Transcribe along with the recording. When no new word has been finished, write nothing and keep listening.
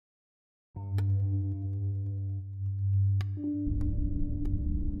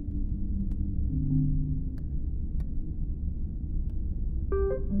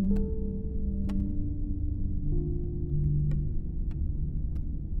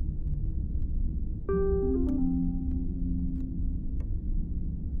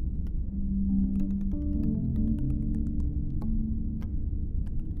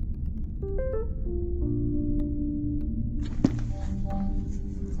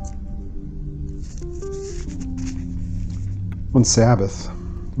One Sabbath,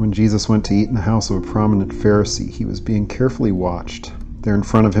 when Jesus went to eat in the house of a prominent Pharisee, he was being carefully watched. There in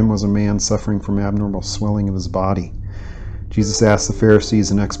front of him was a man suffering from abnormal swelling of his body. Jesus asked the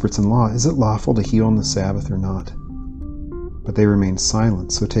Pharisees and experts in law, "Is it lawful to heal on the Sabbath or not?" But they remained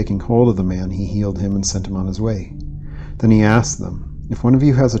silent, so taking hold of the man, he healed him and sent him on his way. Then he asked them, "If one of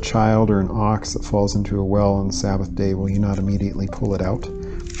you has a child or an ox that falls into a well on the Sabbath day, will you not immediately pull it out?"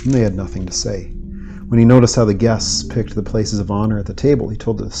 And they had nothing to say. When he noticed how the guests picked the places of honor at the table, he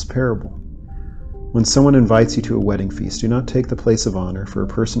told this parable. When someone invites you to a wedding feast, do not take the place of honor, for a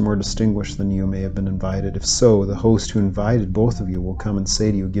person more distinguished than you may have been invited. If so, the host who invited both of you will come and say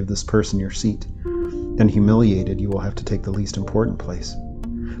to you, "Give this person your seat." Then, humiliated, you will have to take the least important place.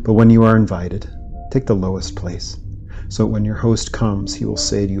 But when you are invited, take the lowest place, so that when your host comes, he will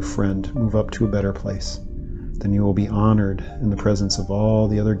say to you, "Friend, move up to a better place." Then you will be honored in the presence of all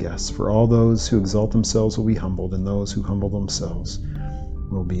the other guests, for all those who exalt themselves will be humbled, and those who humble themselves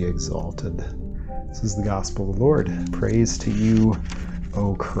will be exalted. This is the gospel of the Lord. Praise to you,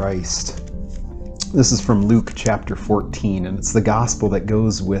 O Christ. This is from Luke chapter 14, and it's the gospel that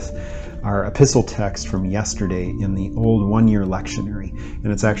goes with our epistle text from yesterday in the old one-year lectionary.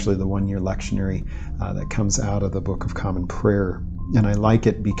 And it's actually the one-year lectionary that comes out of the Book of Common Prayer. And I like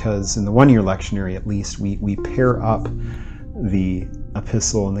it because in the one-year lectionary, at least, we pair up the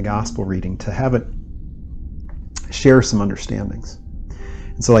epistle and the gospel reading to have it share some understandings.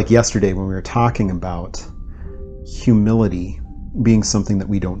 And so like yesterday when we were talking about humility being something that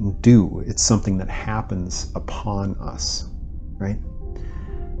we don't do, it's something that happens upon us, right?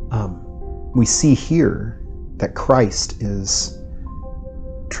 We see here that Christ is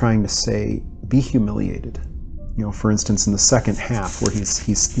trying to say, be humiliated. You know, for instance, in the second half where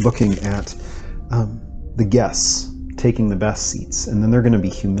he's looking at the guests taking the best seats, and then they're going to be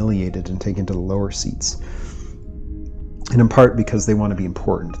humiliated and taken to the lower seats. And in part because they want to be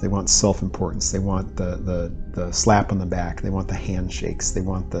important. They want self-importance. They want the slap on the back. They want the handshakes. They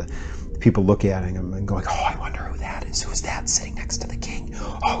want the people looking at him and going, "Oh, I wonder who that is. Who's that sitting next to the king?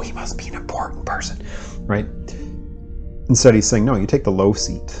 Oh, he must be an important person," right? Instead, he's saying, no, you take the low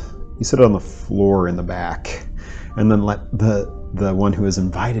seat. You sit on the floor in the back, and then let the one who has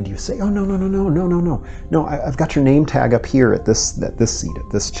invited you say, "Oh, no, I've got your name tag up here at this seat, at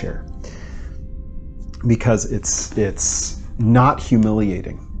this chair." Because it's not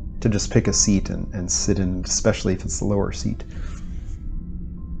humiliating to just pick a seat and sit in, especially if it's the lower seat.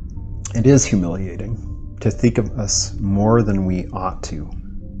 It is humiliating to think of us more than we ought to,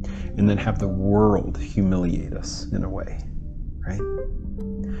 and then have the world humiliate us in a way, right?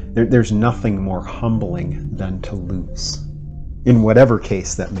 There's nothing more humbling than to lose, in whatever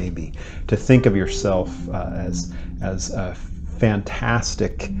case that may be. To think of yourself as a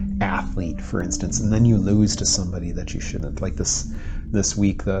fantastic athlete, for instance, and then you lose to somebody that you shouldn't. Like this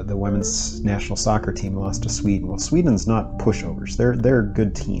week, the women's national soccer team lost to Sweden. Well, Sweden's not pushovers. They're a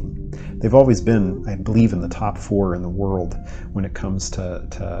good team. They've always been, I believe, in the top 4 in the world when it comes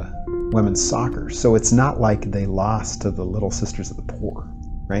to women's soccer. So it's not like they lost to the Little Sisters of the Poor,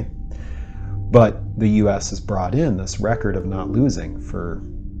 right? But the U.S. has brought in this record of not losing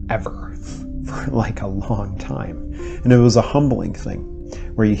forever, for like a long time. And it was a humbling thing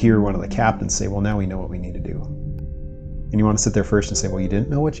where you hear one of the captains say, "Well, now we know what we need to do." And you want to sit there first and say, "Well, you didn't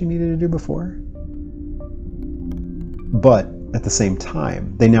know what you needed to do before?" But at the same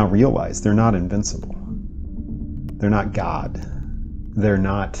time, they now realize they're not invincible. They're not God. They're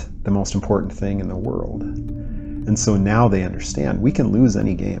not the most important thing in the world. And so now they understand we can lose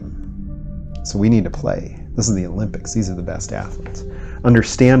any game. So we need to play. This is the Olympics. These are the best athletes.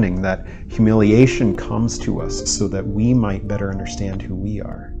 Understanding that humiliation comes to us so that we might better understand who we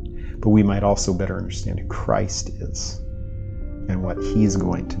are, but we might also better understand who Christ is and what he's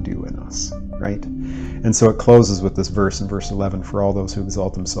going to do in us, right? And so it closes with this verse in verse 11, "For all those who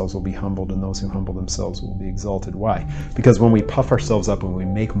exalt themselves will be humbled, and those who humble themselves will be exalted." Why? Because when we puff ourselves up and we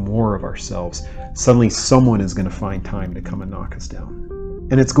make more of ourselves, suddenly someone is going to find time to come and knock us down.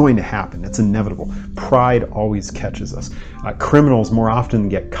 And it's going to happen. It's inevitable. Pride always catches us. Criminals more often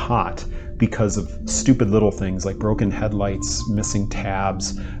get caught because of stupid little things like broken headlights, missing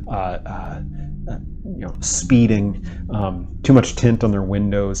tabs, speeding, too much tint on their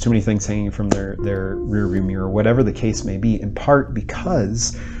windows, too many things hanging from their rearview mirror, whatever the case may be, in part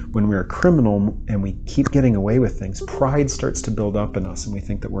because when we're a criminal and we keep getting away with things, pride starts to build up in us and we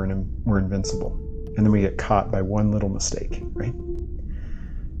think that we're invincible. And then we get caught by one little mistake, right?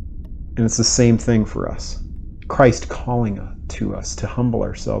 And it's the same thing for us. Christ calling to us to humble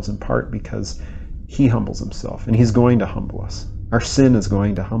ourselves in part because he humbles himself, and he's going to humble us. Our sin is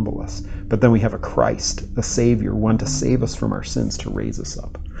going to humble us. But then we have a Christ, a Savior, one to save us from our sins, to raise us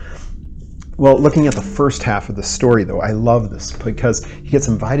up. Well, looking at the first half of the story, though, I love this because he gets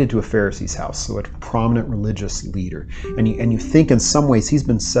invited to a Pharisee's house, so a prominent religious leader. And you think in some ways he's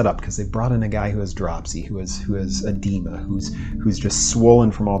been set up because they brought in a guy who has dropsy, who has edema, who's just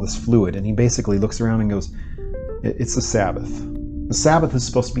swollen from all this fluid. And he basically looks around and goes, it's the Sabbath. The Sabbath is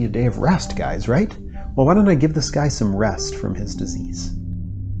supposed to be a day of rest, guys, right? Well, why don't I give this guy some rest from his disease?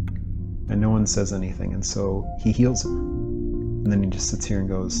 And no one says anything, and so he heals him. And then he just sits here and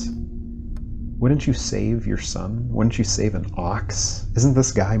goes, wouldn't you save your son? Wouldn't you save an ox? Isn't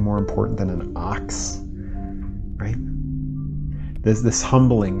this guy more important than an ox? Right? This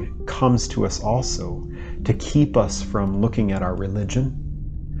humbling comes to us also to keep us from looking at our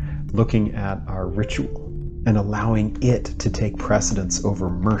religion, looking at our ritual, and allowing it to take precedence over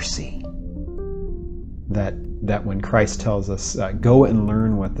mercy. That when Christ tells us, go and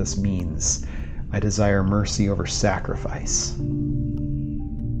learn what this means, I desire mercy over sacrifice.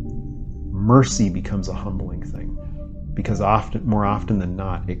 Mercy becomes a humbling thing because more often than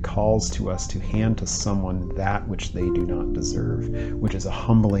not, it calls to us to hand to someone that which they do not deserve, which is a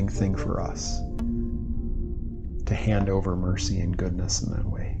humbling thing for us, to hand over mercy and goodness in that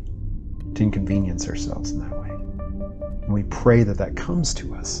way, to inconvenience ourselves in that way. And we pray that that comes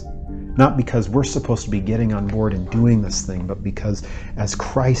to us, not because we're supposed to be getting on board and doing this thing, but because as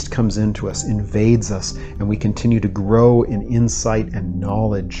Christ comes into us, invades us, and we continue to grow in insight and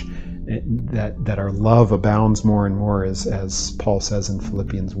knowledge, that our love abounds more and more, as Paul says in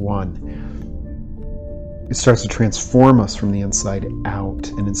Philippians 1. It starts to transform us from the inside out,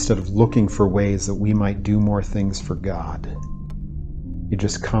 and instead of looking for ways that we might do more things for God, it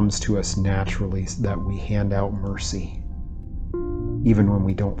just comes to us naturally that we hand out mercy, even when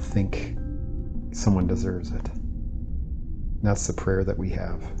we don't think someone deserves it. And that's the prayer that we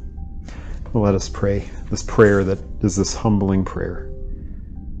have. Well, let us pray this prayer that is this humbling prayer,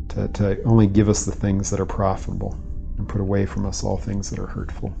 to only give us the things that are profitable and put away from us all things that are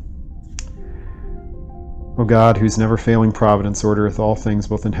hurtful. O God, whose never failing providence ordereth all things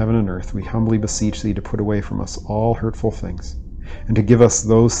both in heaven and earth, we humbly beseech thee to put away from us all hurtful things, and to give us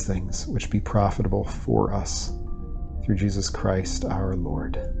those things which be profitable for us, through Jesus Christ our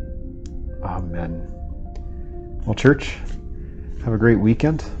Lord. Amen. Well, church, have a great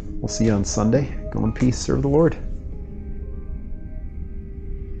weekend. We'll see you on Sunday. Go in peace, serve the Lord.